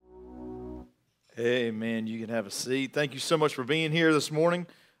Amen. You can have a seat. Thank you so much for being here this morning.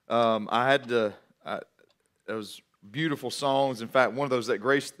 I had to. Those beautiful songs. In fact, one of those that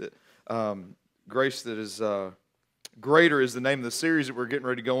Grace that is greater is the name of the series that we're getting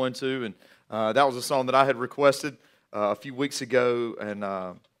ready to go into, and that was a song that I had requested a few weeks ago,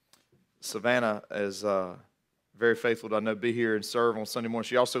 and Savannah is very faithful to I know be here and serve on Sunday morning.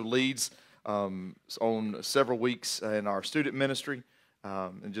 She also leads on several weeks in our student ministry.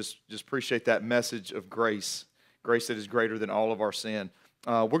 And just appreciate that message of grace that is greater than all of our sin.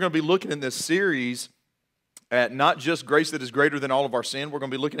 We're going to be looking in this series at not just grace that is greater than all of our sin. We're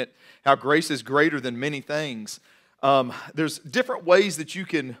going to be looking at how grace is greater than many things. There's different ways that you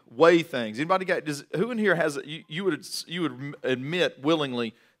can weigh things. Anybody who in here has you would admit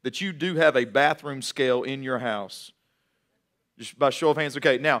willingly that you do have a bathroom scale in your house? Just by show of hands.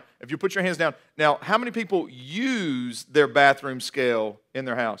 Okay, now, if you put your hands down. Now, how many people use their bathroom scale in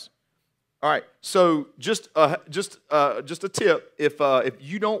their house? All right, so just a tip. If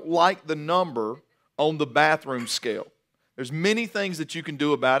you don't like the number on the bathroom scale, there's many things that you can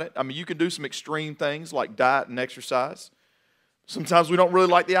do about it. I mean, you can do some extreme things like diet and exercise. Sometimes we don't really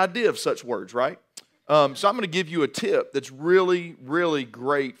like the idea of such words, right? So I'm going to give you a tip that's really, really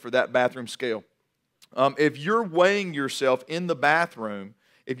great for that bathroom scale. If you're weighing yourself in the bathroom,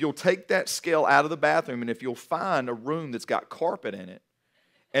 if you'll take that scale out of the bathroom and if you'll find a room that's got carpet in it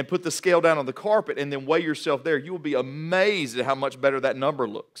and put the scale down on the carpet and then weigh yourself there, you will be amazed at how much better that number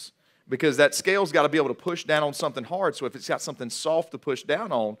looks. Because that scale's got to be able to push down on something hard. So if it's got something soft to push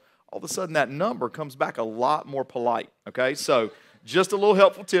down on, all of a sudden that number comes back a lot more polite. Okay, so just a little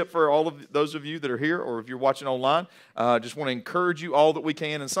helpful tip for all of those of you that are here or if you're watching online. Just want to encourage you all that we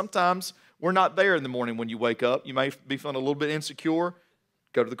can. And sometimes we're not there in the morning when you wake up. You may be feeling a little bit insecure.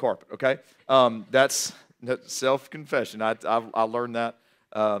 Go to the carpet, okay? That's self-confession. I learned that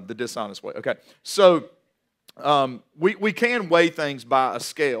the dishonest way. Okay, so we can weigh things by a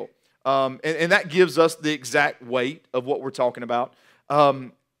scale. And that gives us the exact weight of what we're talking about.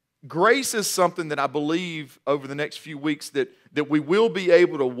 Grace is something that I believe over the next few weeks that we will be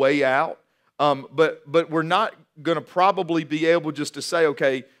able to weigh out. But we're not going to probably be able just to say,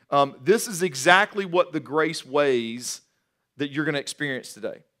 okay, this is exactly what the grace weighs that you're going to experience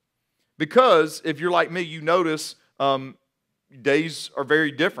today. Because if you're like me, you notice days are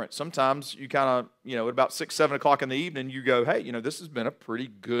very different. Sometimes you kind of, at about 6, 7 o'clock in the evening, you go, hey, this has been a pretty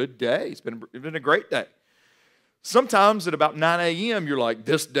good day. It's been a great day. Sometimes at about 9 a.m., you're like,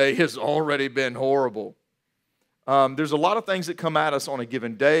 this day has already been horrible. There's a lot of things that come at us on a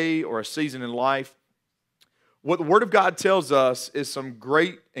given day or a season in life. What the Word of God tells us is some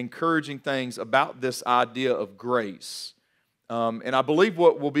great encouraging things about this idea of grace. And I believe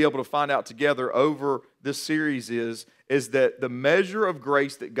what we'll be able to find out together over this series is that the measure of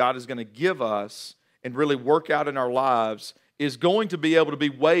grace that God is going to give us and really work out in our lives is going to be able to be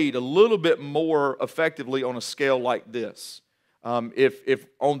weighed a little bit more effectively on a scale like this. If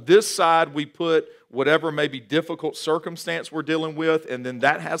on this side we put whatever maybe difficult circumstance we're dealing with, and then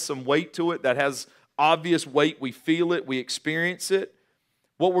that has some weight to it, that has obvious weight, we feel it, we experience it.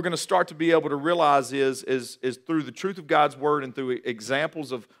 What we're going to start to be able to realize is through the truth of God's Word and through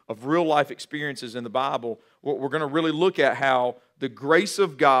examples of real life experiences in the Bible, we're going to really look at how the grace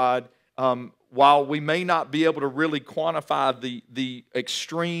of God, while we may not be able to really quantify the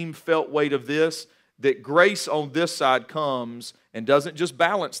extreme felt weight of this, that grace on this side comes and doesn't just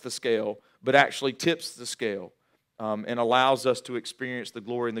balance the scale, but actually tips the scale and allows us to experience the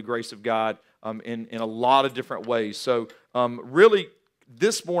glory and the grace of God in a lot of different ways. So really,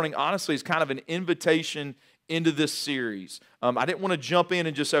 this morning, honestly, is kind of an invitation into this series. I didn't want to jump in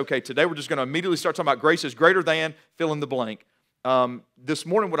and just say, okay, today we're just going to immediately start talking about grace is greater than, fill in the blank. This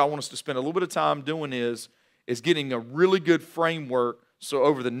morning, what I want us to spend a little bit of time doing is getting a really good framework so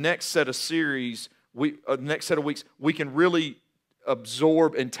over the next set of series, next set of weeks, we can really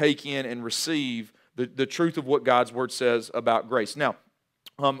absorb and take in and receive the truth of what God's Word says about grace. Now,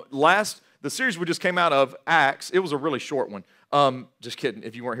 the series we just came out of, Acts, it was a really short one. Just kidding.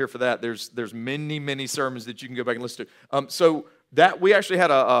 If you weren't here for that, there's many, many sermons that you can go back and listen to. So that we actually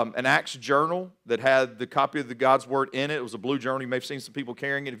had an Acts journal that had the copy of the God's Word in it. It was a blue journal. You may have seen some people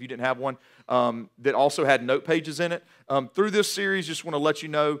carrying it if you didn't have one. That also had note pages in it. Through this series, just want to let you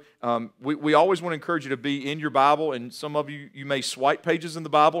know, we always want to encourage you to be in your Bible, and some of you may swipe pages in the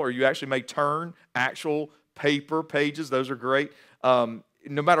Bible, or you actually may turn actual paper pages. Those are great.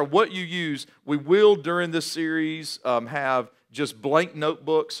 No matter what you use, we will, during this series, have just blank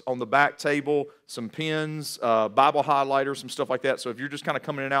notebooks on the back table, some pens, Bible highlighters, some stuff like that. So if you're just kind of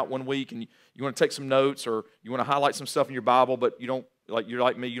coming in and out one week and you want to take some notes or you want to highlight some stuff in your Bible, but you don't like you're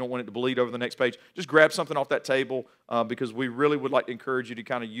like me, you don't want it to bleed over the next page, just grab something off that table because we really would like to encourage you to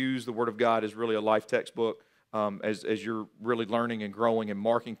kind of use the Word of God as really a life textbook as you're really learning and growing and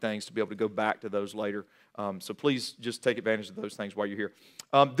marking things to be able to go back to those later. So please just take advantage of those things while you're here.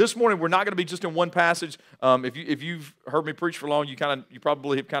 This morning we're not going to be just in one passage. If you've heard me preach for long, you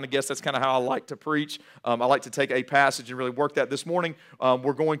probably have kind of guessed that's kind of how I like to preach. I like to take a passage and really work that. This morning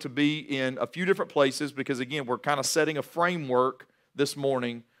we're going to be in a few different places because again we're kind of setting a framework this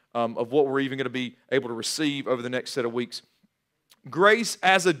morning of what we're even going to be able to receive over the next set of weeks. Grace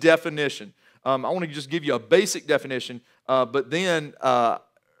as a definition. I want to just give you a basic definition, but then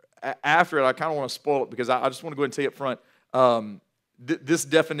after it, I kind of want to spoil it because I just want to go ahead and tell you up front, this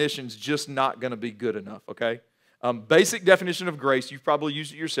definition is just not going to be good enough, okay? Basic definition of grace, you've probably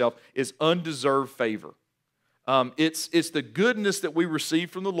used it yourself, is undeserved favor. It's the goodness that we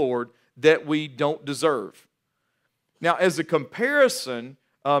receive from the Lord that we don't deserve. Now, as a comparison,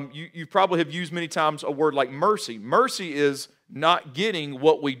 you probably have used many times a word like mercy. Mercy is not getting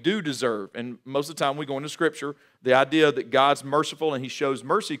what we do deserve. And most of the time we go into Scripture, the idea that God's merciful and He shows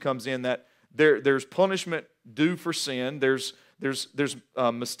mercy comes in that there's punishment due for sin. There's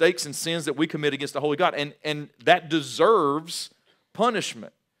mistakes and sins that we commit against the holy God, and that deserves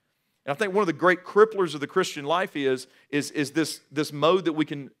punishment. And I think one of the great cripplers of the Christian life is this mode that we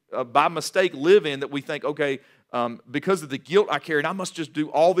can, by mistake, live in, that we think, okay, because of the guilt I carry, and I must just do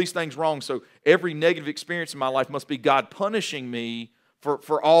all these things wrong, so every negative experience in my life must be God punishing me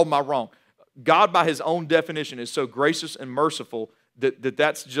for all my wrong. God, by His own definition, is so gracious and merciful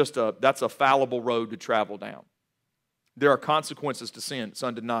that's a fallible road to travel down. There are consequences to sin. It's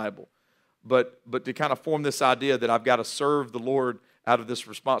undeniable. But to kind of form this idea that I've got to serve the Lord out of this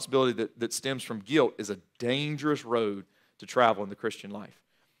responsibility that stems from guilt is a dangerous road to travel in the Christian life.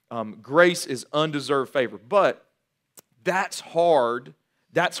 Grace is undeserved favor, but that's hard.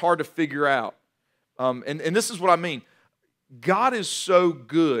 That's hard to figure out. And this is what I mean. God is so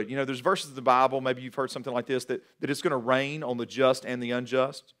good. You know, there's verses in the Bible, maybe you've heard something like this, that it's going to rain on the just and the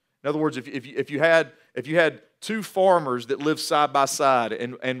unjust. In other words, if you had two farmers that live side by side,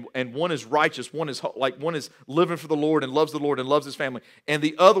 and one is righteous, one is living for the Lord and loves his family, and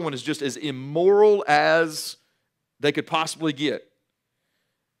the other one is just as immoral as they could possibly get.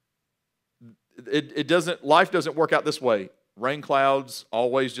 Life doesn't work out this way. Rain clouds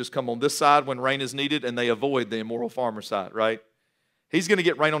always just come on this side when rain is needed, and they avoid the immoral farmer side, right? He's going to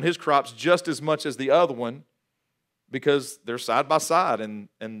get rain on his crops just as much as the other one because they're side by side, and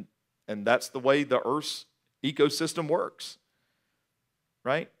that's the way the Earth's ecosystem works,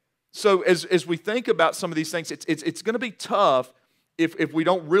 right? So as we think about some of these things, it's going to be tough if we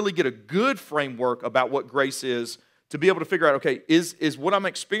don't really get a good framework about what grace is, to be able to figure out, okay, is what I'm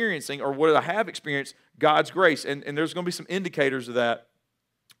experiencing or what I have experienced God's grace? And there's going to be some indicators of that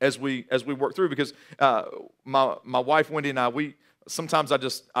as we work through, because my wife Wendy and I sometimes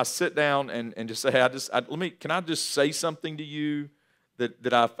I sit down and just say, hey, can I just say something to you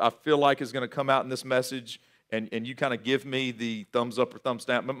that I feel like is going to come out in this message, and you kind of give me the thumbs up or thumbs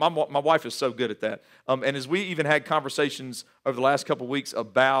down. My wife is so good at that. And as we even had conversations over the last couple of weeks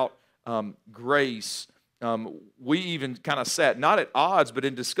about grace, we even kind of sat, not at odds, but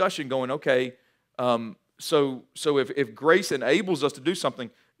in discussion going, okay, so if grace enables us to do something,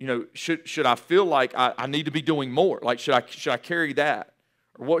 you know, should I feel like I need to be doing more? Like, should I carry that?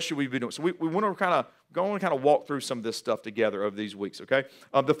 Or what should we be doing? So we want to kind of walk through some of this stuff together over these weeks, okay?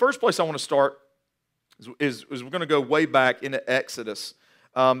 The first place I want to start is we're going to go way back into Exodus.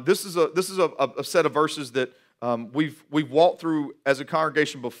 This is a set of verses that we've walked through as a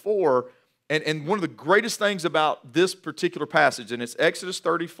congregation before. And one of the greatest things about this particular passage, and it's Exodus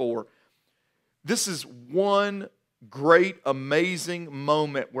 34, this is one great, amazing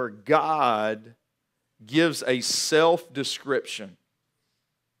moment where God gives a self-description.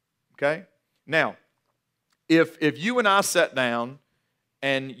 Okay? Now, if you and I sat down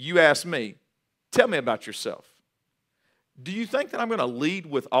and you asked me, tell me about yourself, do you think that I'm going to lead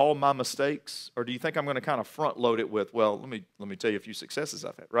with all my mistakes, or do you think I'm going to kind of front load it with, well, let me tell you a few successes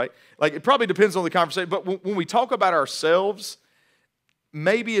I've had, right? Like, it probably depends on the conversation, but when we talk about ourselves,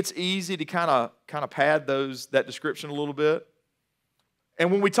 maybe it's easy to kind of pad that description a little bit.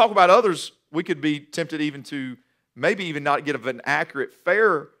 And when we talk about others, we could be tempted even to maybe even not get an accurate,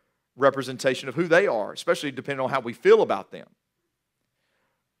 fair representation of who they are, especially depending on how we feel about them.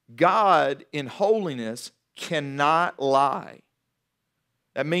 God, in holiness, cannot lie.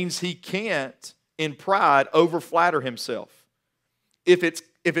 That means He can't, in pride, overflatter Himself. If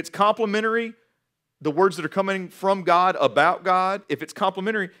it's complimentary, the words that are coming from God about God, if it's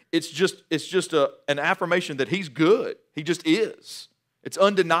complimentary, it's just an affirmation that He's good. He just is. It's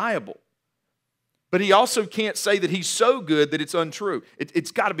undeniable. But he also can't say that he's so good that it's untrue.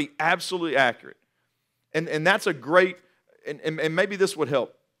 It's got to be absolutely accurate. And that's a great, and maybe this would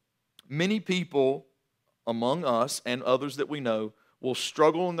help. Many people among us and others that we know will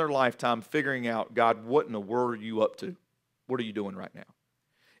struggle in their lifetime figuring out, God, what in the world are you up to? What are you doing right now?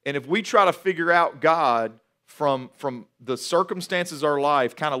 And if we try to figure out God from the circumstances of our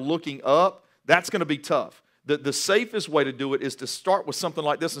life, kind of looking up, that's going to be tough. The safest way to do it is to start with something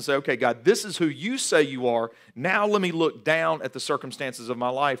like this and say, okay, God, this is who you say you are. Now let me look down at the circumstances of my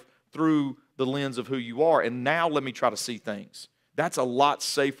life through the lens of who you are, and now let me try to see things. That's a lot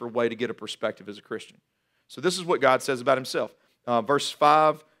safer way to get a perspective as a Christian. So this is what God says about himself. Verse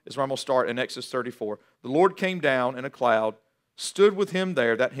 5 is where I'm going to start in Exodus 34. The Lord came down in a cloud, stood with him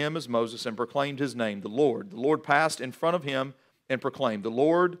there, that him is Moses, and proclaimed his name, the Lord. The Lord passed in front of him and proclaimed, the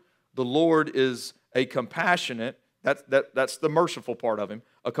Lord is a compassionate, that's the merciful part of him.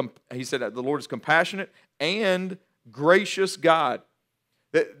 He said that the Lord is compassionate and gracious God.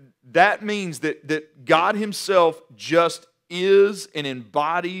 That means that God himself just is and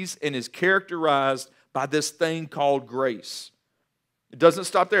embodies and is characterized by this thing called grace. It doesn't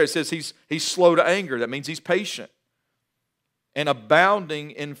stop there. It says he's slow to anger. That means he's patient. And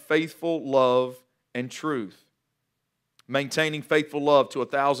abounding in faithful love and truth. Maintaining faithful love to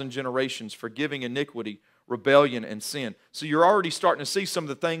 1,000 generations, forgiving iniquity, rebellion, and sin. So you're already starting to see some of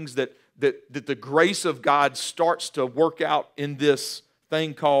the things that the grace of God starts to work out in this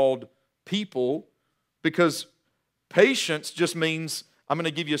thing called people, because patience just means I'm going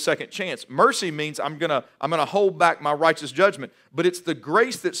to give you a second chance. Mercy means I'm going to hold back my righteous judgment. But it's the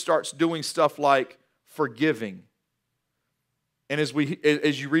grace that starts doing stuff like forgiving. And as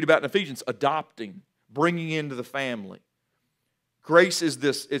you read about in Ephesians, adopting, bringing into the family. Grace is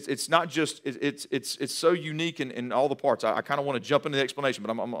this, it's not just, it's so unique in all the parts. I kind of want to jump into the explanation, but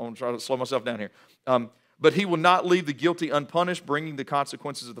I'm going to try to slow myself down here. But he will not leave the guilty unpunished, bringing the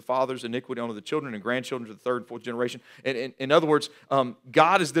consequences of the father's iniquity onto the children and grandchildren to the third and fourth generation. And in other words,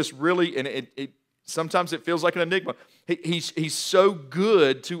 God is this really, and sometimes it feels like an enigma. He's so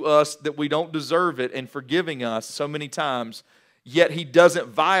good to us that we don't deserve it and forgiving us so many times, yet he doesn't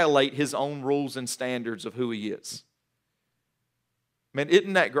violate his own rules and standards of who he is. Man,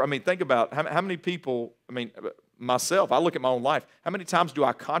 isn't that great? I mean, think about how many people, myself, I look at my own life. How many times do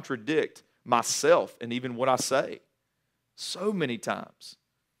I contradict myself and even what I say? So many times.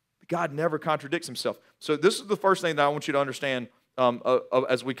 God never contradicts himself. So this is the first thing that I want you to understand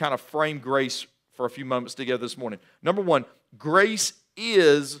as we kind of frame grace for a few moments together this morning. Number one, grace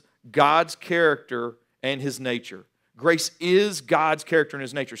is God's character and his nature. Grace is God's character and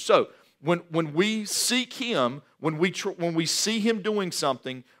his nature. So when we seek him, when we see him doing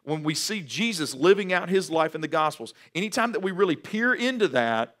something, when we see Jesus living out his life in the Gospels, anytime that we really peer into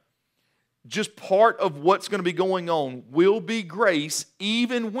that, just part of what's going to be going on will be grace,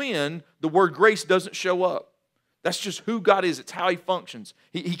 even when the word grace doesn't show up. That's just who God is. It's how he functions.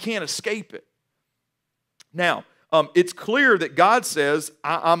 He can't escape it. Now, it's clear that God says,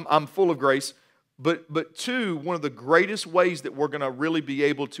 I'm full of grace. But two, one of the greatest ways that we're going to really be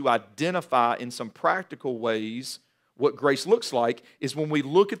able to identify in some practical ways what grace looks like is when we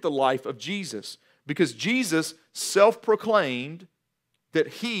look at the life of Jesus. Because Jesus self-proclaimed that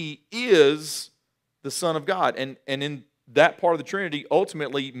he is the Son of God. And in that part of the Trinity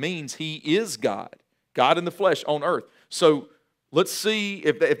ultimately means he is God. God in the flesh on earth. So let's see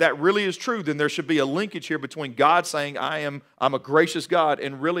if that really is true, then there should be a linkage here between God saying, I'm a gracious God,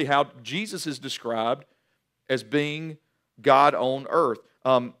 and really how Jesus is described as being God on earth.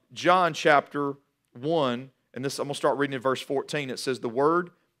 John chapter 1, and this I'm going to start reading in verse 14. It says, the Word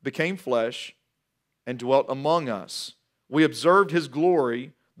became flesh and dwelt among us. We observed his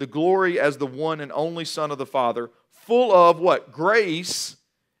glory, the glory as the one and only Son of the Father, full of what? Grace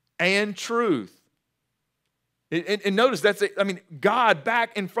and truth. And notice, God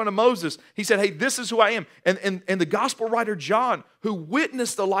back in front of Moses, he said, hey, this is who I am. And the gospel writer John, who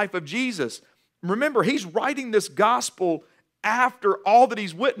witnessed the life of Jesus, remember, he's writing this gospel after all that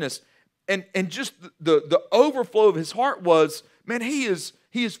he's witnessed. And just the overflow of his heart was, man, he is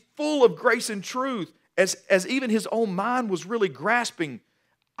full of grace and truth, as even his own mind was really grasping.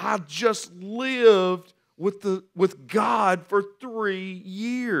 I just lived with God for 3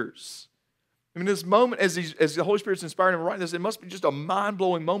 years. I mean, this moment, as the Holy Spirit's inspiring him to write this, it must be just a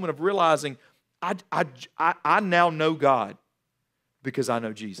mind-blowing moment of realizing, I now know God because I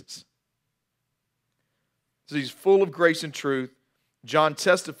know Jesus. So he's full of grace and truth. John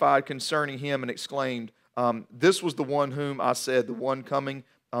testified concerning him and exclaimed, this was the one whom I said, the one coming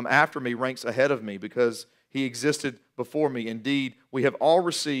after me ranks ahead of me because he existed before me. Indeed, we have all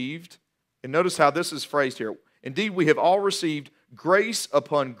received, and notice how this is phrased here. Indeed, we have all received grace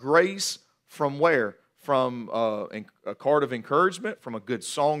upon grace from where? From a card of encouragement, from a good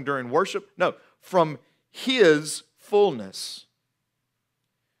song during worship? No, from his fullness.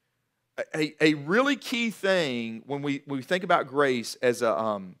 A really key thing when we think about grace as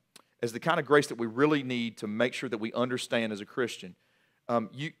the kind of grace that we really need to make sure that we understand as a Christian,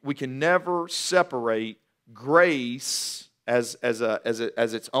 we can never separate grace as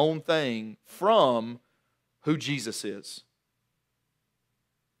its own thing from who Jesus is.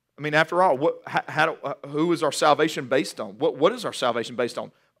 I mean, after all, who is our salvation based on? What is our salvation based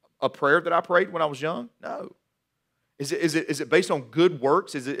on? A prayer that I prayed when I was young? No. Is it based on good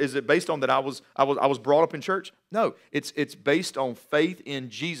works? Is it based on that I was brought up in church? No. It's based on faith in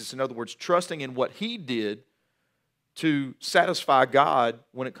Jesus. In other words, trusting in what He did to satisfy God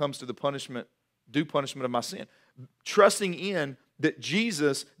when it comes to the due punishment of my sin. Trusting in that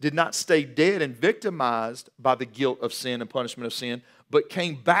Jesus did not stay dead and victimized by the guilt of sin and punishment of sin, but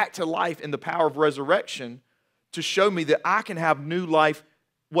came back to life in the power of resurrection to show me that I can have new life,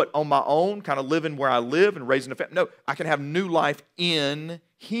 on my own, kind of living where I live and raising a family? No, I can have new life in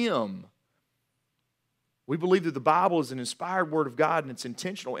Him. We believe that the Bible is an inspired Word of God and it's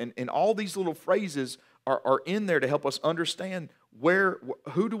intentional, and all these little phrases are in there to help us understand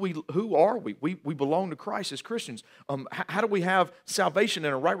who are we? We belong to Christ as Christians. How do we have salvation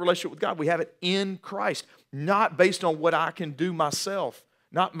and a right relationship with God? We have it in Christ, not based on what I can do myself,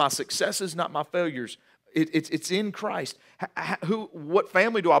 not my successes, not my failures. It's in Christ. What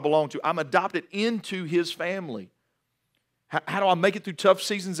family do I belong to? I'm adopted into His family. How do I make it through tough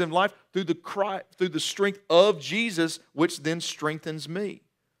seasons in life? Through the strength of Jesus, which then strengthens me.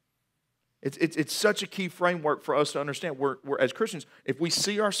 It's such a key framework for us to understand. We're as Christians, if we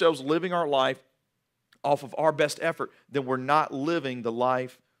see ourselves living our life off of our best effort, then we're not living the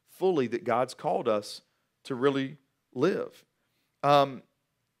life fully that God's called us to really live.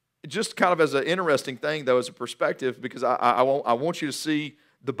 Just kind of as an interesting thing, though, as a perspective, because I want you to see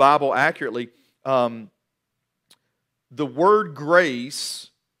the Bible accurately. The word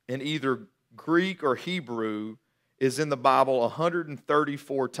grace in either Greek or Hebrew is in the Bible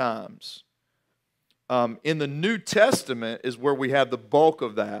 134 times. In the New Testament is where we have the bulk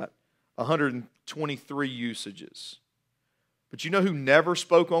of that, 123 usages. But you know who never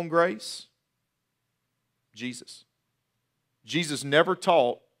spoke on grace? Jesus. Jesus never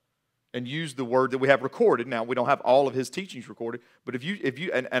taught and used the word that we have recorded. Now, we don't have all of His teachings recorded, but if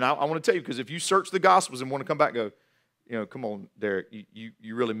you and I want to tell you, because if you search the Gospels and want to come back and go, come on, Derek,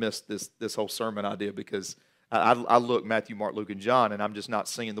 you really missed this whole sermon idea, because I look Matthew, Mark, Luke, and John, and I'm just not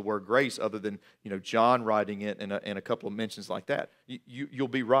seeing the word grace other than John writing it and a couple of mentions like that. You'll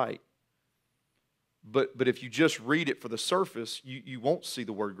be right. But if you just read it for the surface, you won't see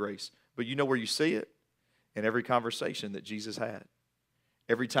the word grace. But you know where you see it? In every conversation that Jesus had.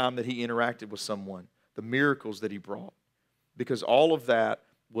 Every time that He interacted with someone, the miracles that He brought. Because all of that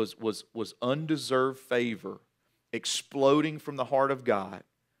was undeserved favor exploding from the heart of God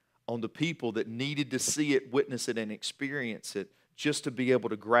on the people that needed to see it, witness it, and experience it just to be able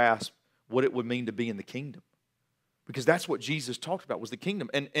to grasp what it would mean to be in the kingdom. Because that's what Jesus talked about, was the kingdom.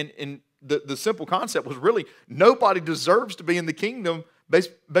 And the simple concept was really nobody deserves to be in the kingdom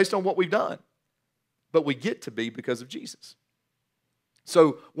based on what we've done. But we get to be because of Jesus.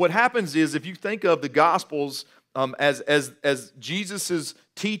 So what happens is, if you think of the Gospels as Jesus'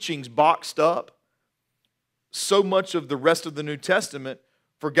 teachings boxed up, so much of the rest of the New Testament,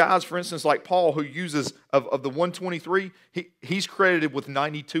 for guys, for instance, like Paul, who uses, of the 123, he's credited with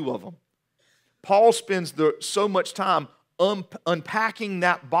 92 of them. Paul spends so much time unpacking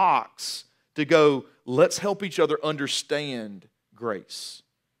that box to go, let's help each other understand grace.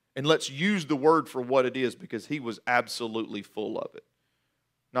 And let's use the word for what it is, because he was absolutely full of it.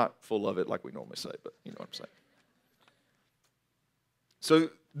 Not full of it like we normally say, but you know what I'm saying. So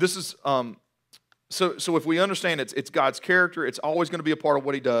this is, so if we understand it's God's character, it's always going to be a part of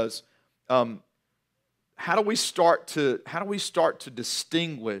what He does. How do we start to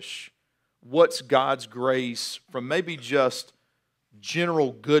distinguish what's God's grace from maybe just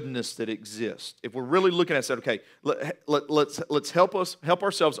general goodness that exists? If we're really looking at it, okay, let's help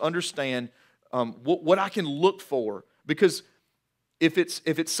ourselves understand what I can look for, because if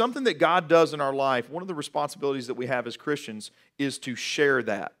it's something that God does in our life, one of the responsibilities that we have as Christians is to share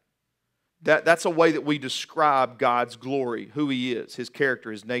that. That's a way that we describe God's glory, who He is, His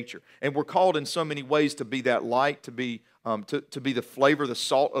character, His nature. And we're called in so many ways to be that light, to be the flavor, the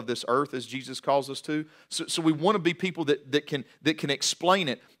salt of this earth, as Jesus calls us to. So we want to be people that can explain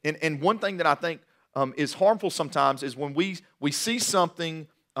it. And one thing that I think is harmful sometimes is when we see something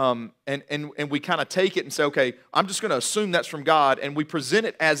and we kind of take it and say, okay, I'm just going to assume that's from God, and we present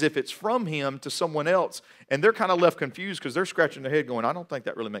it as if it's from Him to someone else, and they're kind of left confused because they're scratching their head going, I don't think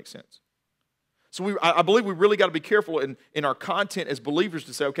that really makes sense. So I believe we really got to be careful in our content as believers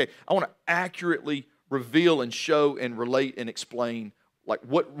to say, okay, I want to accurately reveal and show and relate and explain like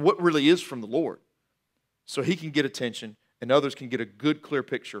what really is from the Lord, so He can get attention and others can get a good, clear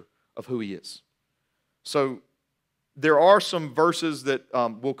picture of who He is. So there are some verses that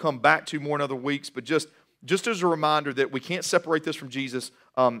we'll come back to more in other weeks, but just as a reminder that we can't separate this from Jesus,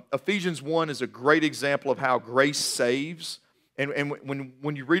 Ephesians 1 is a great example of how grace saves. And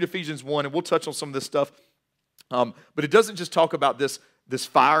when you read Ephesians 1, and we'll touch on some of this stuff, but it doesn't just talk about this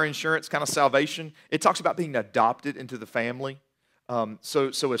fire insurance kind of salvation. It talks about being adopted into the family. So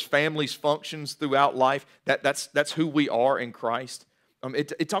as families functions throughout life, that's who we are in Christ.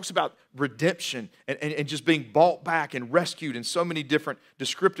 It talks about redemption and just being bought back and rescued in so many different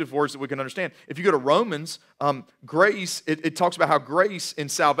descriptive words that we can understand. If you go to Romans, grace, it talks about how grace in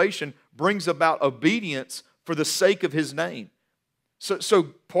salvation brings about obedience for the sake of His name. So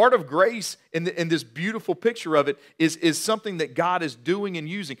part of grace in this beautiful picture of it is something that God is doing and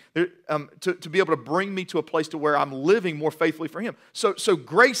using to be able to bring me to a place to where I'm living more faithfully for Him. So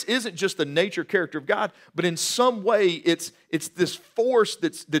grace isn't just the nature, character of God, but in some way it's this force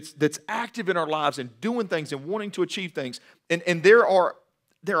that's active in our lives and doing things and wanting to achieve things. And there are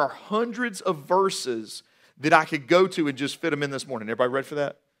hundreds of verses that I could go to and just fit them in this morning. Everybody ready for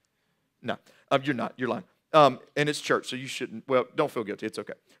that? No, you're not. You're lying. And it's church, so you shouldn't. Well, don't feel guilty. It's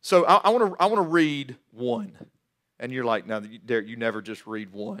okay. So I want to read one, and you're like, "No, Derek, you never just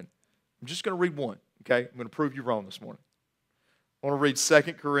read one." I'm just going to read one. Okay, I'm going to prove you wrong this morning. I want to read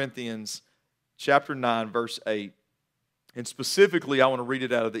 2 Corinthians chapter 9, verse 8, and specifically, I want to read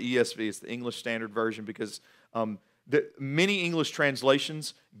it out of the ESV. It's the English Standard Version because many English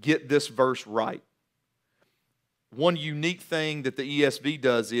translations get this verse right. One unique thing that the ESV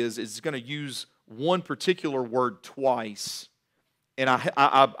does is it's going to use one particular word twice, and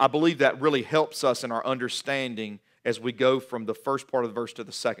I believe that really helps us in our understanding as we go from the first part of the verse to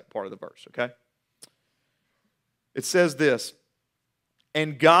the second part of the verse, okay? It says this,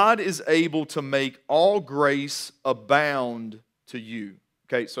 and God is able to make all grace abound to you.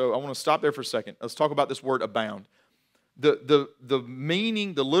 Okay, so I want to stop there for a second. Let's talk about this word abound. The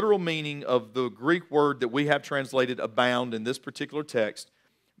meaning, the literal meaning of the Greek word that we have translated abound in this particular text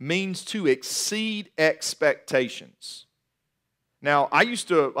means to exceed expectations. Now, I used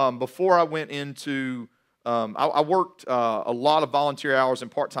to, before I went into, I worked a lot of volunteer hours and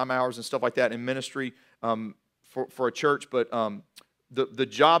part-time hours and stuff like that in ministry for a church, but the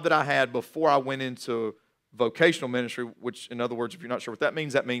job that I had before I went into vocational ministry, which in other words, if you're not sure what that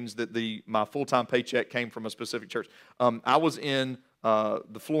means that my full-time paycheck came from a specific church. I was in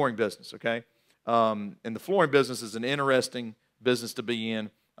the flooring business, okay? And the flooring business is an interesting business to be in.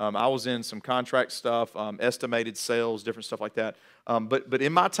 I was in some contract stuff, estimated sales, different stuff like that. But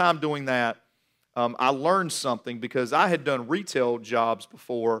in my time doing that, I learned something because I had done retail jobs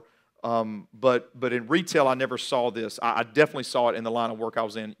before, but in retail I never saw this. I definitely saw it in the line of work I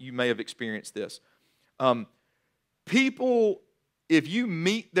was in. You may have experienced this. People, if you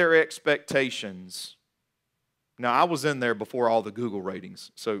meet their expectations, now I was in there before all the Google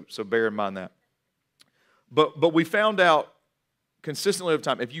ratings, so bear in mind that. But we found out consistently over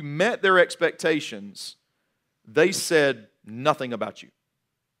time, if you met their expectations, they said nothing about you.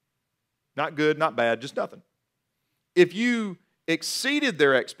 Not good, not bad, just nothing. If you exceeded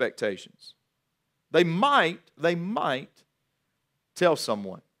their expectations, they might tell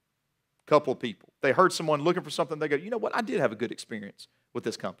someone, a couple of people. They heard someone looking for something, they go, you know what, I did have a good experience with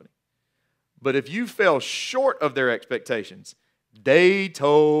this company. But if you fell short of their expectations, they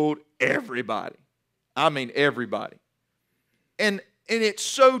told everybody. I mean everybody. And it's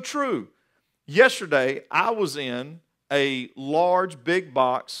so true. Yesterday, I was in a large, big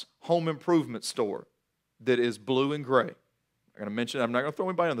box home improvement store that is blue and gray. I'm not going to throw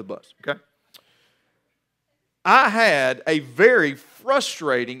anybody on the bus, okay? I had a very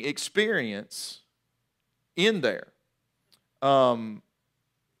frustrating experience in there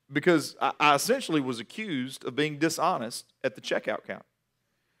because I essentially was accused of being dishonest at the checkout counter.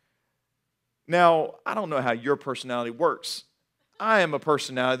 Now, I don't know how your personality works. I am a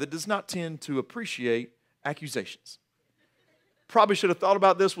personality that does not tend to appreciate accusations. Probably should have thought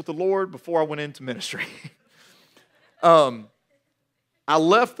about this with the Lord before I went into ministry. I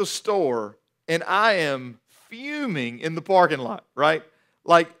left the store and I am fuming in the parking lot, right?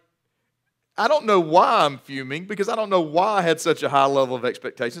 Like, I don't know why I'm fuming, because I don't know why I had such a high level of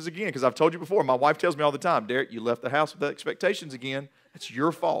expectations. Again, because I've told you before, my wife tells me all the time, Derek, you left the house with expectations again. It's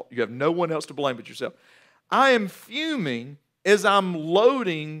your fault. You have no one else to blame but yourself. I am fuming as I'm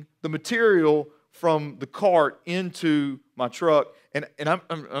loading the material from the cart into my truck, and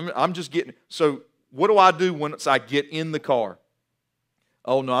I'm just getting, so what do I do once I get in the car?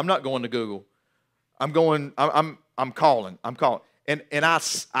 Oh no, I'm not going to Google. I'm calling. And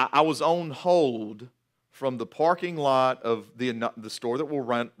I was on hold from the parking lot of the store that will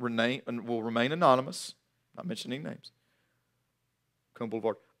remain anonymous, not mentioning names, Cone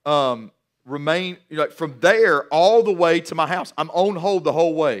Boulevard. From there all the way to my house. I'm on hold the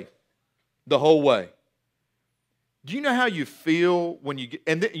whole way. The whole way. Do you know how you feel when you get,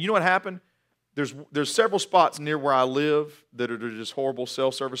 and you know what happened? There's several spots near where I live that are just horrible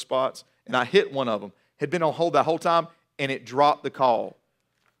self-service spots, and I hit one of them. Had been on hold that whole time, and it dropped the call.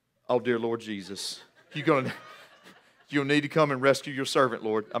 Oh, dear Lord Jesus. You'll need to come and rescue your servant,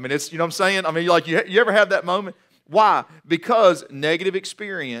 Lord. I mean, it's, you know what I'm saying? I mean, like, you ever have that moment? Why? Because negative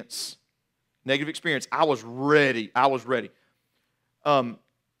experience, I was ready.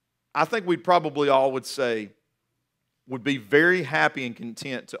 I think we probably all would say, would be very happy and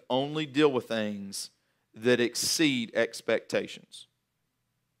content to only deal with things that exceed expectations.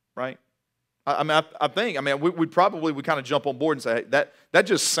 Right? I think we'd kind of jump on board and say, hey, that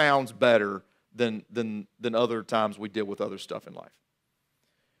just sounds better than other times we deal with other stuff in life.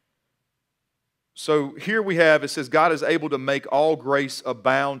 So here we have, it says, God is able to make all grace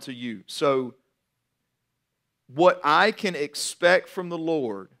abound to you. So what I can expect from the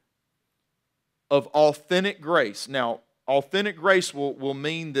Lord of authentic grace. Now, authentic grace will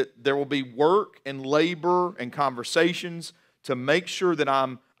mean that there will be work and labor and conversations to make sure that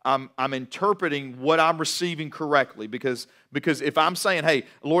I'm interpreting what I'm receiving correctly. Because if I'm saying, hey,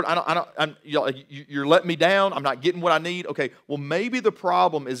 Lord, you're letting me down, I'm not getting what I need. Okay, well, maybe the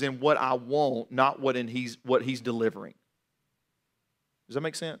problem is in what I want, not what He's delivering. Does that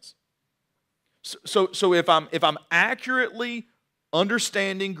make sense? So if I'm accurately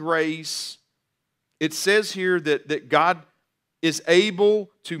understanding grace, it says here that God is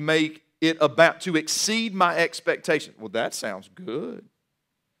able to make it to exceed my expectation. Well, that sounds good.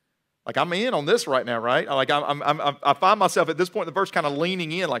 Like, I'm in on this right now, right? I find myself at this point in the verse kind of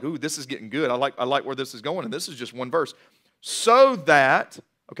leaning in, like, ooh, this is getting good. I like where this is going, and this is just one verse. So that,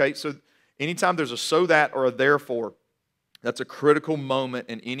 okay, so anytime there's a so that or a therefore, that's a critical moment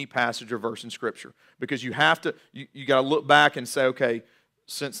in any passage or verse in Scripture, because you got to look back and say, okay,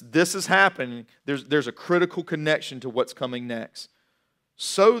 since this is happening, there's a critical connection to what's coming next.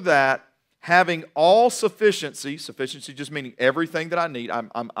 So that having all sufficiency just meaning everything that I need,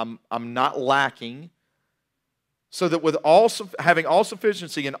 I'm not lacking. So that with having all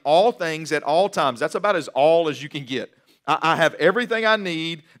sufficiency in all things at all times, that's about as all as you can get. I have everything I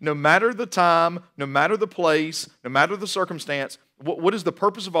need, no matter the time, no matter the place, no matter the circumstance. What is the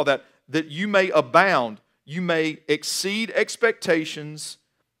purpose of all that? That you may abound, you may exceed expectations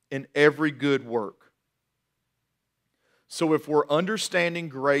in every good work. So if we're understanding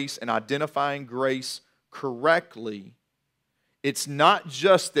grace and identifying grace correctly, it's not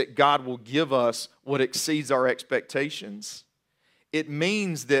just that God will give us what exceeds our expectations. It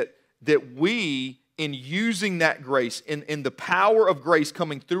means that we, in using that grace, in the power of grace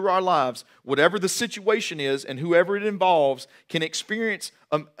coming through our lives, whatever the situation is and whoever it involves, can experience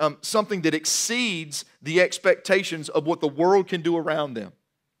something that exceeds the expectations of what the world can do around them.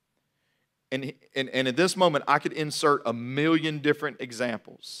 And at this moment, I could insert a million different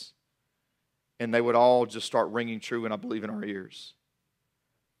examples, and they would all just start ringing true, and I believe, in our ears.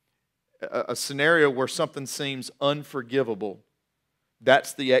 A scenario where something seems unforgivable,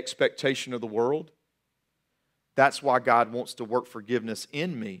 that's the expectation of the world. That's why God wants to work forgiveness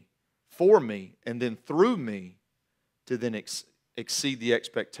in me, for me, and then through me to then exceed the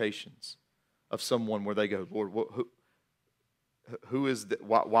expectations of someone where they go, Lord, who is that?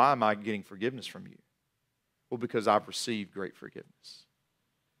 Why am I getting forgiveness from you? Well, because I've received great forgiveness.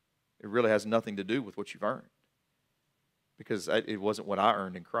 It really has nothing to do with what you've earned, because it wasn't what I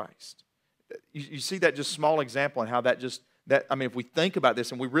earned in Christ. You see that just small example and how if we think about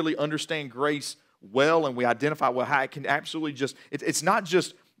this and we really understand grace well and we identify well how it can absolutely just, it's not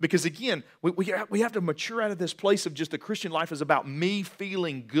just, because again, we have to mature out of this place of just the Christian life is about me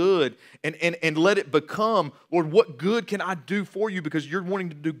feeling good and let it become, Lord, what good can I do for you, because you're wanting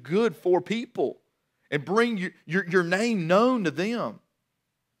to do good for people and bring your name known to them.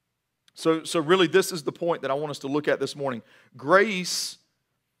 So really this is the point that I want us to look at this morning. Grace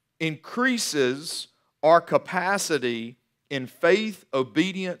increases our capacity in faith,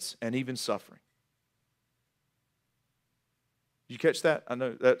 obedience, and even suffering. You catch that? I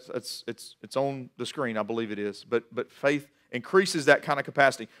know it's on the screen, I believe it is. But faith increases that kind of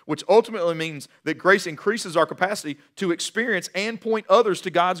capacity, which ultimately means that grace increases our capacity to experience and point others to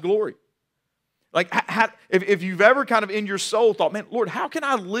God's glory. Like, if you've ever kind of in your soul thought, man, Lord, how can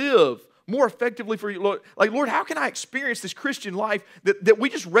I live more effectively for you? Lord, like, Lord, how can I experience this Christian life that we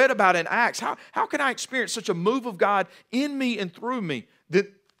just read about in Acts? How can I experience such a move of God in me and through me?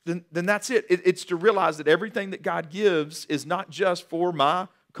 Then that's it. It's to realize that everything that God gives is not just for my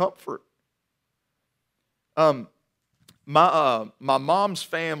comfort. My mom's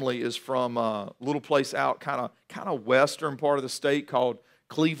family is from a little place out kind of western part of the state called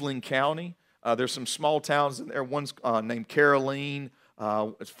Cleveland County. There's some small towns in there. One's named Caroline.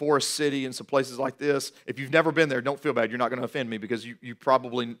 It's Forest City and some places like this. If you've never been there, don't feel bad. You're not going to offend me because you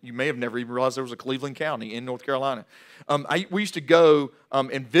may have never even realized there was a Cleveland County in North Carolina. We used to go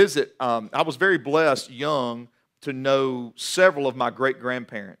and visit. I was very blessed young to know several of my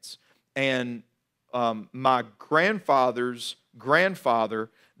great-grandparents. And my grandfather's grandfather,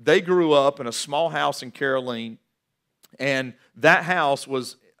 they grew up in a small house in Caroline. And that house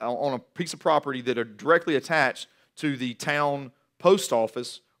was on a piece of property that are directly attached to the town post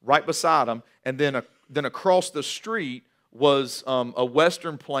office right beside them, and then across the street was a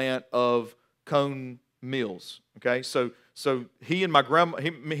western plant of Cone Mills. Okay, so he and my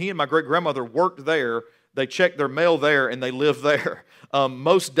great grandmother worked there. They checked their mail there, and they lived there.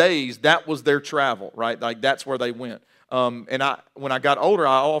 Most days that was their travel, right? Like that's where they went. And when I got older,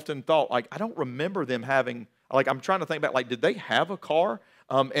 I often thought, like, I don't remember them having. Like, I'm trying to think back, like, did they have a car?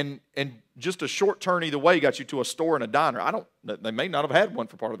 And just a short turn either way got you to a store and a diner. They may not have had one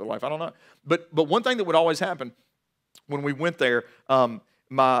for part of their life. I don't know. But one thing that would always happen when we went there,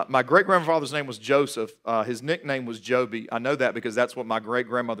 my great-grandfather's name was Joseph. His nickname was Joby. I know that because that's what my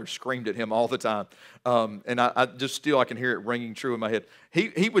great-grandmother screamed at him all the time. And I can hear it ringing true in my head.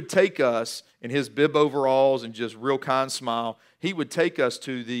 He would take us in his bib overalls and just real kind smile. He would take us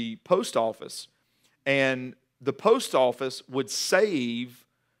to the post office, and the post office would save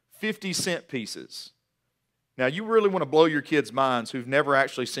 50-cent pieces. Now, you really want to blow your kids' minds who've never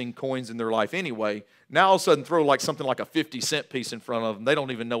actually seen coins in their life anyway. Now, all of a sudden, throw like something like a 50-cent piece in front of them. They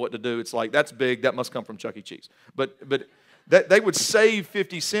don't even know what to do. It's like, that's big. That must come from Chuck E. Cheese. But they would save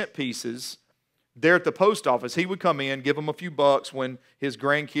 50-cent pieces there at the post office. He would come in, give them a few bucks when his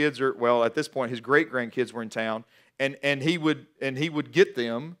grandkids at this point, his great-grandkids were in town, and he would get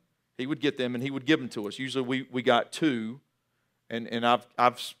them. He would get them, and he would give them to us. Usually we got two, and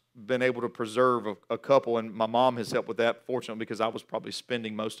I've been able to preserve a couple, and my mom has helped with that, fortunately, because I was probably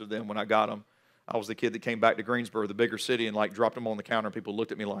spending most of them when I got them. I was the kid that came back to Greensboro, the bigger city, and like dropped them on the counter, and people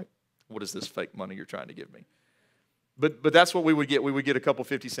looked at me like, what is this fake money you're trying to give me? But that's what we would get. We would get a couple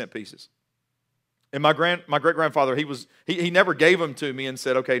 50-cent pieces. And my great-grandfather, he never gave them to me and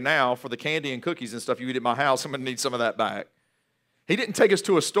said, okay, now for the candy and cookies and stuff you eat at my house, I'm going to need some of that back. He didn't take us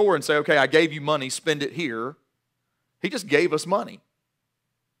to a store and say, okay, I gave you money, spend it here. He just gave us money.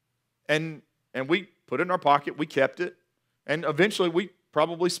 And we put it in our pocket, we kept it, and eventually we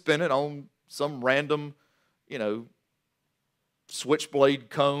probably spent it on some random, switchblade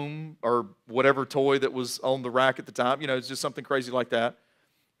comb or whatever toy that was on the rack at the time. It's just something crazy like that.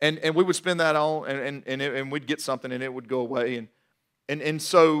 And we would spend that on, and we'd get something, and it would go away. And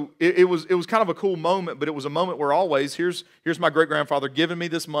so it was kind of a cool moment, but it was a moment where always, here's my great-grandfather giving me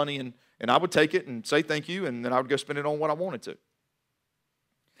this money, and I would take it and say thank you, and then I would go spend it on what I wanted to.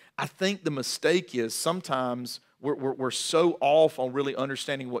 I think the mistake is sometimes we're so off on really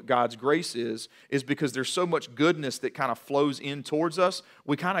understanding what God's grace is because there's so much goodness that kind of flows in towards us.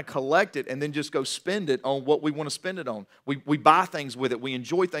 We kind of collect it and then just go spend it on what we want to spend it on. We buy things with it. We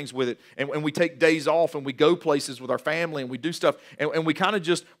enjoy things with it. And we take days off and we go places with our family and we do stuff. And we kind of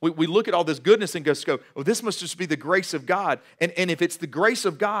just, we look at all this goodness and just go, oh, this must just be the grace of God. And if it's the grace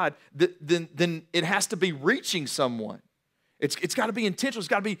of God, then it has to be reaching someone. It's got to be intentional.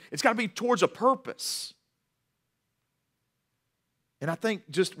 It's got to be towards a purpose. And I think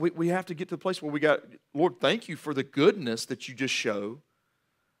just we have to get to the place where we got, Lord, thank you for the goodness that you just show.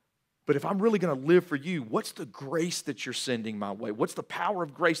 But if I'm really going to live for you, what's the grace that you're sending my way? What's the power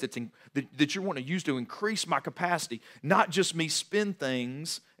of grace that you want to use to increase my capacity? Not just me spend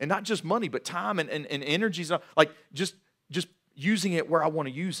things, and not just money, but time and energies. Like just using it where I want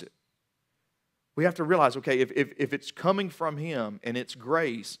to use it. We have to realize, okay, if it's coming from Him and it's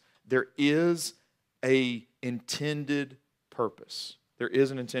grace, there is a intended purpose. There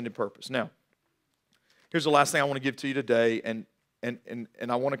is an intended purpose. Now, here's the last thing I want to give to you today, and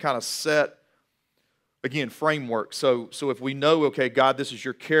I want to kind of set again, framework. So if we know, okay, God, this is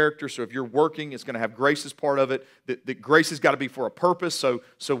your character, so if you're working, it's going to have grace as part of it. That grace has got to be for a purpose. So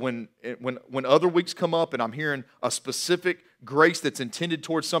when other weeks come up and I'm hearing a specific grace that's intended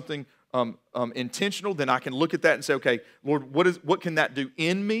towards something intentional, then I can look at that and say, okay, Lord, what can that do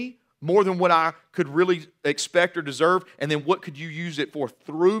in me more than what I could really expect or deserve? And then what could you use it for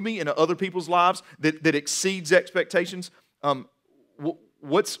through me into other people's lives that exceeds expectations?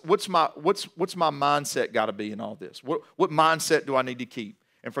 What's my mindset got to be in all this? What mindset do I need to keep?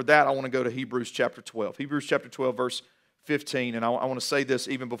 And for that, I want to go to Hebrews chapter 12. Hebrews chapter 12, verse 15. And I want to say this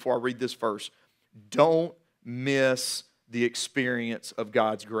even before I read this verse. Don't miss the experience of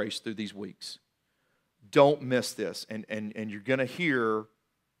God's grace through these weeks. Don't miss this. And you're going to hear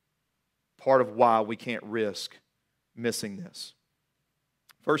part of why we can't risk missing this.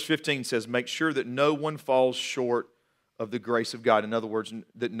 Verse 15 says, make sure that no one falls short of the grace of God. In other words,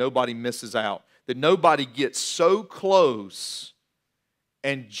 that nobody misses out. That nobody gets so close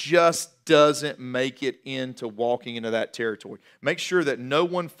and just doesn't make it into walking into that territory. Make sure that no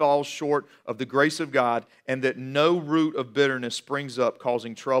one falls short of the grace of God and that no root of bitterness springs up,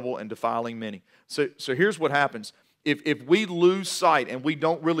 causing trouble and defiling many. So here's what happens. If we lose sight and we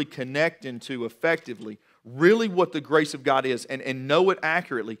don't really connect into effectively really what the grace of God is and know it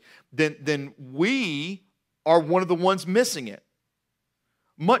accurately, then we are one of the ones missing it.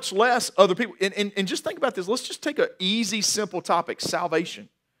 Much less other people. And just think about this. Let's just take an easy, simple topic, salvation.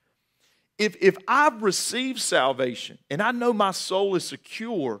 If I've received salvation and I know my soul is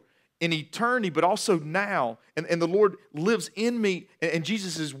secure in eternity, but also now, and the Lord lives in me, and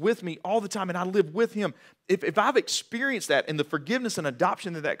Jesus is with me all the time, and I live with Him. If I've experienced that and the forgiveness and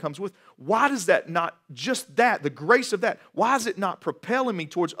adoption that comes with, why does that not, just that, the grace of that, why is it not propelling me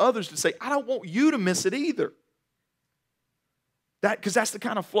towards others to say, I don't want you to miss it either? Because that's the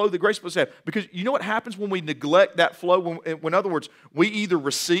kind of flow that grace is supposed to have. Because you know what happens when we neglect that flow? When, in other words, we either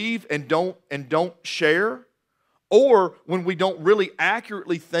receive and don't share, or when we don't really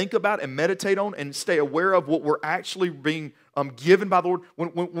accurately think about and meditate on and stay aware of what we're actually being given by the Lord.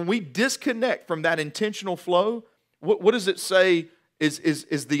 When we disconnect from that intentional flow, what does it say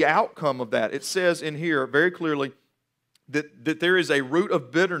is the outcome of that? It says in here very clearly that there is a root of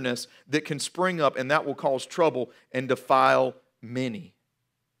bitterness that can spring up, and that will cause trouble and defile many.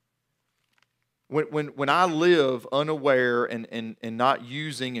 When I live unaware and not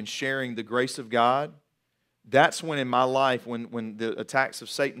using and sharing the grace of God, that's when in my life, when the attacks of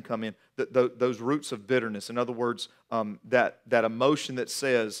Satan come in, those roots of bitterness, in other words, that emotion that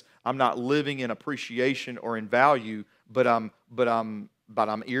says, I'm not living in appreciation or in value, but I'm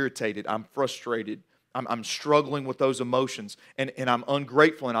irritated, I'm frustrated, I'm struggling with those emotions, and I'm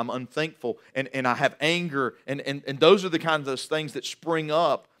ungrateful and I'm unthankful, and I have anger, and those are the kinds of things that spring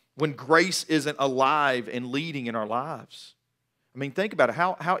up when grace isn't alive and leading in our lives. I mean, think about it.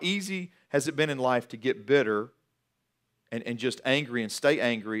 How easy has it been in life to get bitter and just angry and stay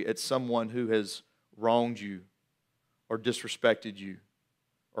angry at someone who has wronged you or disrespected you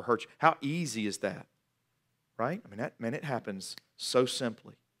or hurt you? How easy is that? Right? I mean, it happens so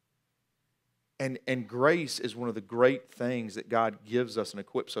simply. And grace is one of the great things that God gives us and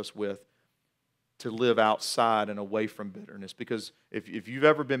equips us with to live outside and away from bitterness. Because if you've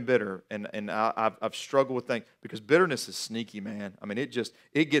ever been bitter, and I've struggled with things, because bitterness is sneaky, man. I mean,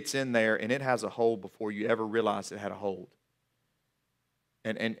 it gets in there and it has a hold before you ever realize it had a hold.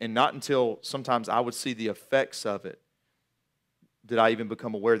 And not until sometimes I would see the effects of it did I even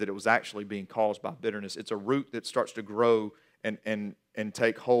become aware that it was actually being caused by bitterness. It's a root that starts to grow and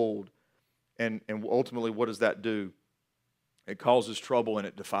take hold. And ultimately, what does that do? It causes trouble and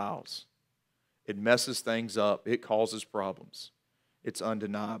it defiles. It messes things up. It causes problems. It's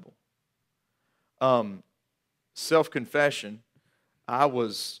undeniable. Self-confession, I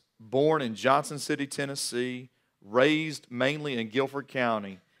was born in Johnson City, Tennessee, raised mainly in Guilford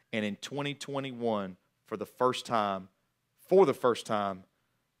County, and in 2021, for the first time,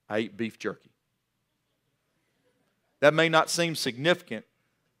 I ate beef jerky. That may not seem significant,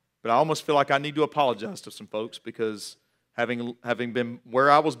 but I almost feel like I need to apologize to some folks because having been where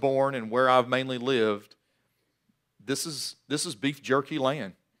I was born and where I've mainly lived, this is beef jerky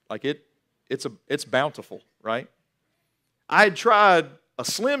land. Like it's bountiful, right? I had tried a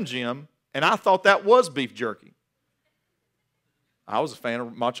Slim Jim, and I thought that was beef jerky. I was a fan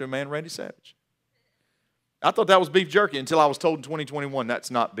of Macho Man Randy Savage. I thought that was beef jerky until I was told in 2021 that's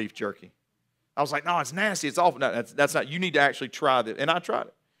not beef jerky. I was like, no, it's nasty, it's awful. No, that's not. You need to actually try that. And I tried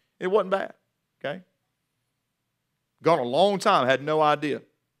it. It wasn't bad, okay? Gone a long time, had no idea.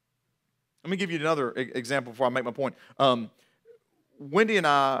 Let me give you another example before I make my point. Wendy and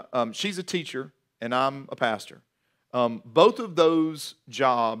I, she's a teacher, and I'm a pastor. Both of those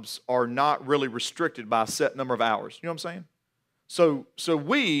jobs are not really restricted by a set number of hours. You know what I'm saying? So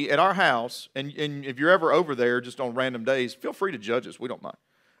we at our house, and if you're ever over there just on random days, feel free to judge us. We don't mind.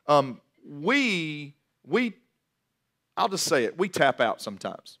 I'll just say it. We tap out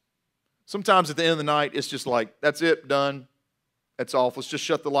sometimes. Sometimes at the end of the night, it's just like, that's it, done. That's off. Let's just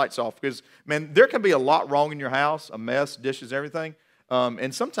shut the lights off. Because, man, there can be a lot wrong in your house, a mess, dishes, everything.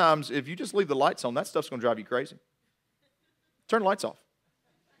 And sometimes if you just leave the lights on, that stuff's going to drive you crazy. Turn the lights off.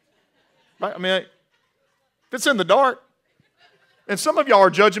 Right? I mean, if it's in the dark, and some of y'all are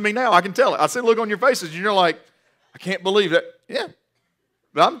judging me now, I can tell it. I see the look on your faces, and you're like, I can't believe that. Yeah.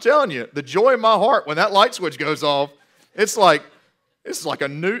 But I'm telling you, the joy in my heart when that light switch goes off, it's like a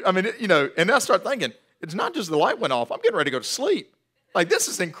new, I mean, and then I start thinking, it's not just the light went off. I'm getting ready to go to sleep. Like, this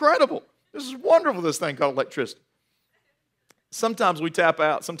is incredible. This is wonderful, this thing called electricity. Sometimes we tap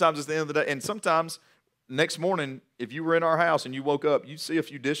out. Sometimes it's the end of the day. And sometimes next morning, if you were in our house and you woke up, you'd see a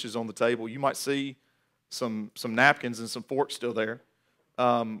few dishes on the table. You might see some napkins and some forks still there.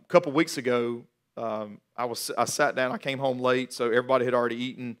 A couple weeks ago, I sat down. I came home late, so everybody had already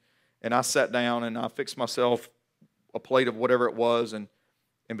eaten. And I sat down and I fixed myself a plate of whatever it was. And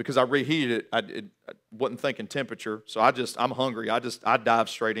because I reheated it, I wasn't thinking temperature. So I'm hungry. I dive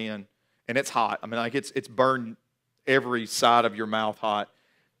straight in. And it's hot. I mean, like it's burned every side of your mouth hot.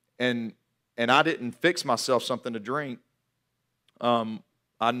 And I didn't fix myself something to drink.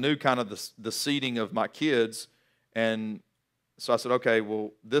 I knew kind of the seating of my kids. And so I said, okay,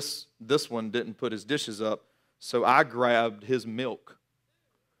 well, this one didn't put his dishes up. So I grabbed his milk.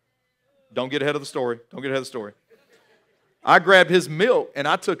 Don't get ahead of the story. I grabbed his milk and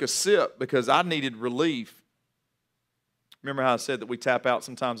I took a sip because I needed relief. Remember how I said that we tap out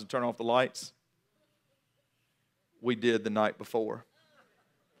sometimes and turn off the lights? We did the night before.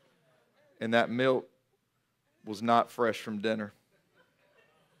 And that milk was not fresh from dinner.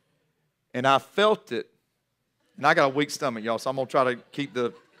 And I felt it. And I got a weak stomach, y'all, so I'm going to try to keep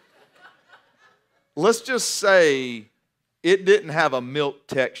let's just say it didn't have a milk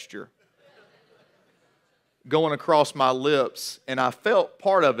texture going across my lips, and I felt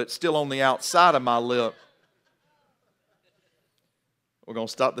part of it still on the outside of my lip. We're going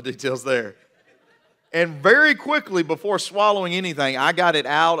to stop the details there. And very quickly, before swallowing anything, I got it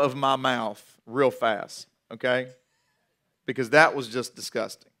out of my mouth real fast, okay? Because that was just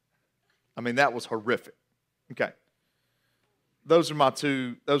disgusting. I mean, that was horrific. Okay. Those are my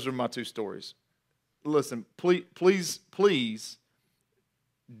two stories. Listen, please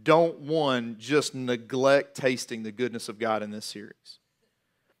don't just neglect tasting the goodness of God in this series.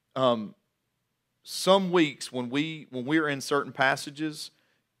 Some weeks when we're in certain passages,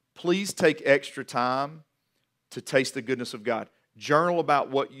 please take extra time to taste the goodness of God. Journal about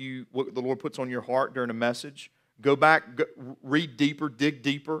what the Lord puts on your heart during a message. Go back, read deeper, dig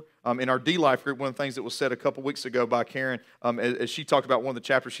deeper. In our D-Life group, one of the things that was said a couple weeks ago by Karen, as she talked about one of the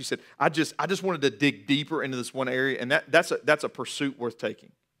chapters, she said, I just wanted to dig deeper into this one area, and that's a pursuit worth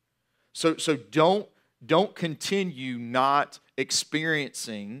taking. So don't continue not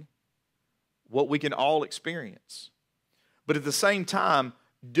experiencing what we can all experience. But at the same time,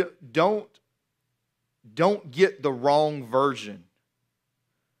 don't get the wrong version,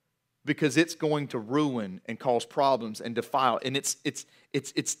 because it's going to ruin and cause problems and defile. And it's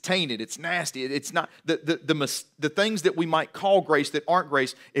tainted. It's nasty. It's not the things that we might call grace that aren't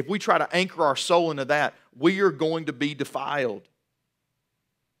grace. If we try to anchor our soul into that, we are going to be defiled.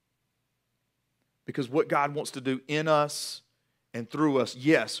 Because what God wants to do in us and through us,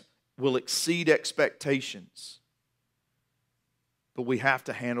 yes, will exceed expectations. But we have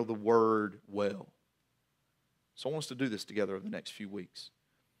to handle the word well. So I want us to do this together over the next few weeks.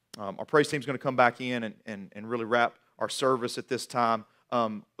 Our praise team is going to come back in and really wrap our service at this time.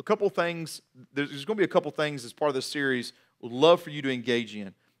 A couple things, there's going to be a couple things as part of this series we'd love for you to engage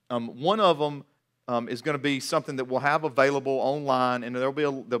in. One of them is going to be something that we'll have available online, and there'll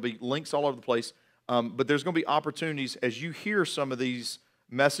be links all over the place. But there's going to be opportunities as you hear some of these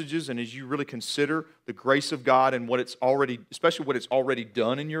messages and as you really consider the grace of God and especially what it's already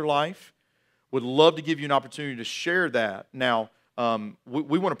done in your life. Would love to give you an opportunity to share that. Now,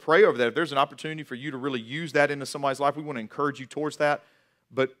 we want to pray over that. If there's an opportunity for you to really use that into somebody's life, we want to encourage you towards that.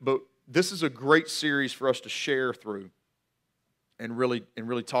 But this is a great series for us to share through and really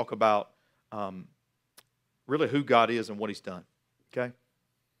talk about really who God is and what He's done. Okay?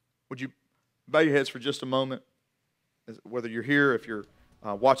 Would you bow your heads for just a moment? Whether you're here, if you're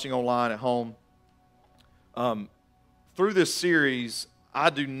watching online at home. Through this series, I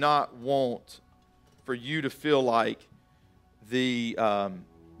do not want for you to feel like the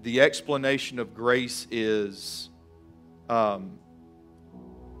the explanation of grace is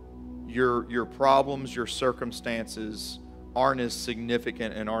your problems, your circumstances aren't as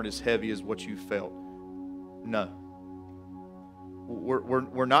significant and aren't as heavy as what you felt. No.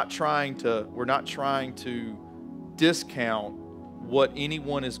 We're not trying to discount what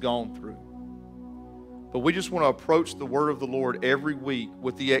anyone has gone through. But we just want to approach the word of the Lord every week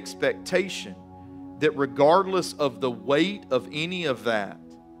with the expectation that regardless of the weight of any of that,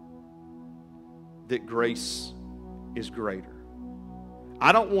 that grace is greater.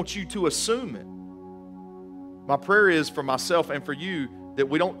 I don't want you to assume it. My prayer is for myself and for you that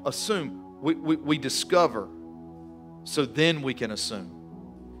we don't assume, we discover, so then we can assume.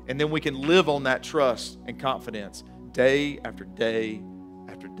 And then we can live on that trust and confidence day after day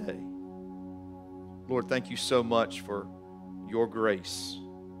after day. Lord, thank you so much for your grace,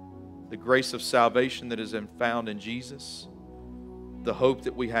 the grace of salvation that is found in Jesus, the hope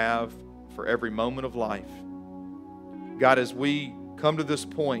that we have for every moment of life. God, as we come to this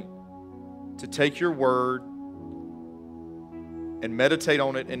point to take your word and meditate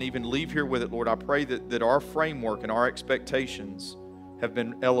on it and even leave here with it, Lord, I pray that our framework and our expectations have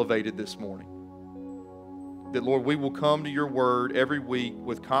been elevated this morning. That, Lord, we will come to your word every week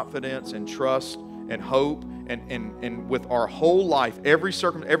with confidence and trust and hope and with our whole life,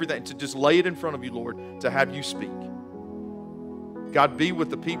 everything, to just lay it in front of you, Lord, to have you speak. God, be with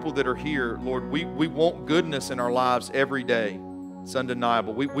the people that are here. Lord, we want goodness in our lives every day. It's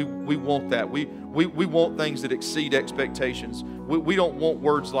undeniable. We want that. We want things that exceed expectations. We don't want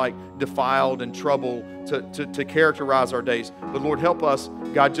words like defiled and trouble to characterize our days. But Lord, help us,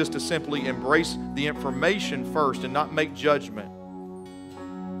 God, just to simply embrace the information first and not make judgment.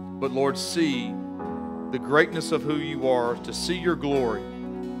 But Lord, see the greatness of who you are, to see your glory,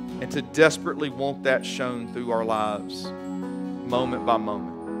 and to desperately want that shown through our lives, moment by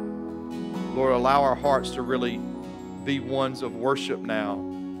moment. Lord, allow our hearts to really be ones of worship now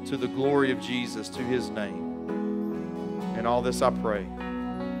to the glory of Jesus, to his name. And all this I pray.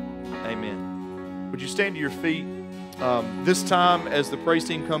 Amen. Would you stand to your feet? This time as the praise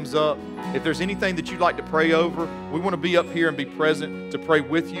team comes up, if there's anything that you'd like to pray over, we want to be up here and be present to pray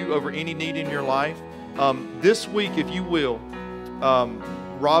with you over any need in your life. This week, if you will,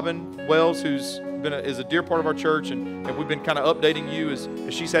 Robin Wells, who's is a dear part of our church, and we've been kind of updating you as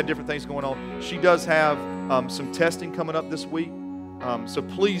she's had different things going on. She does have some testing coming up this week, so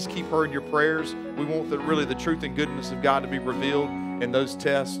please keep her in your prayers. We want the truth and goodness of God to be revealed in those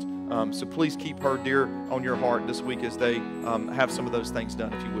tests, so please keep her dear on your heart this week as they have some of those things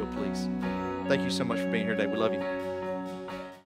done, if you will, please. Thank you so much for being here today. We love you.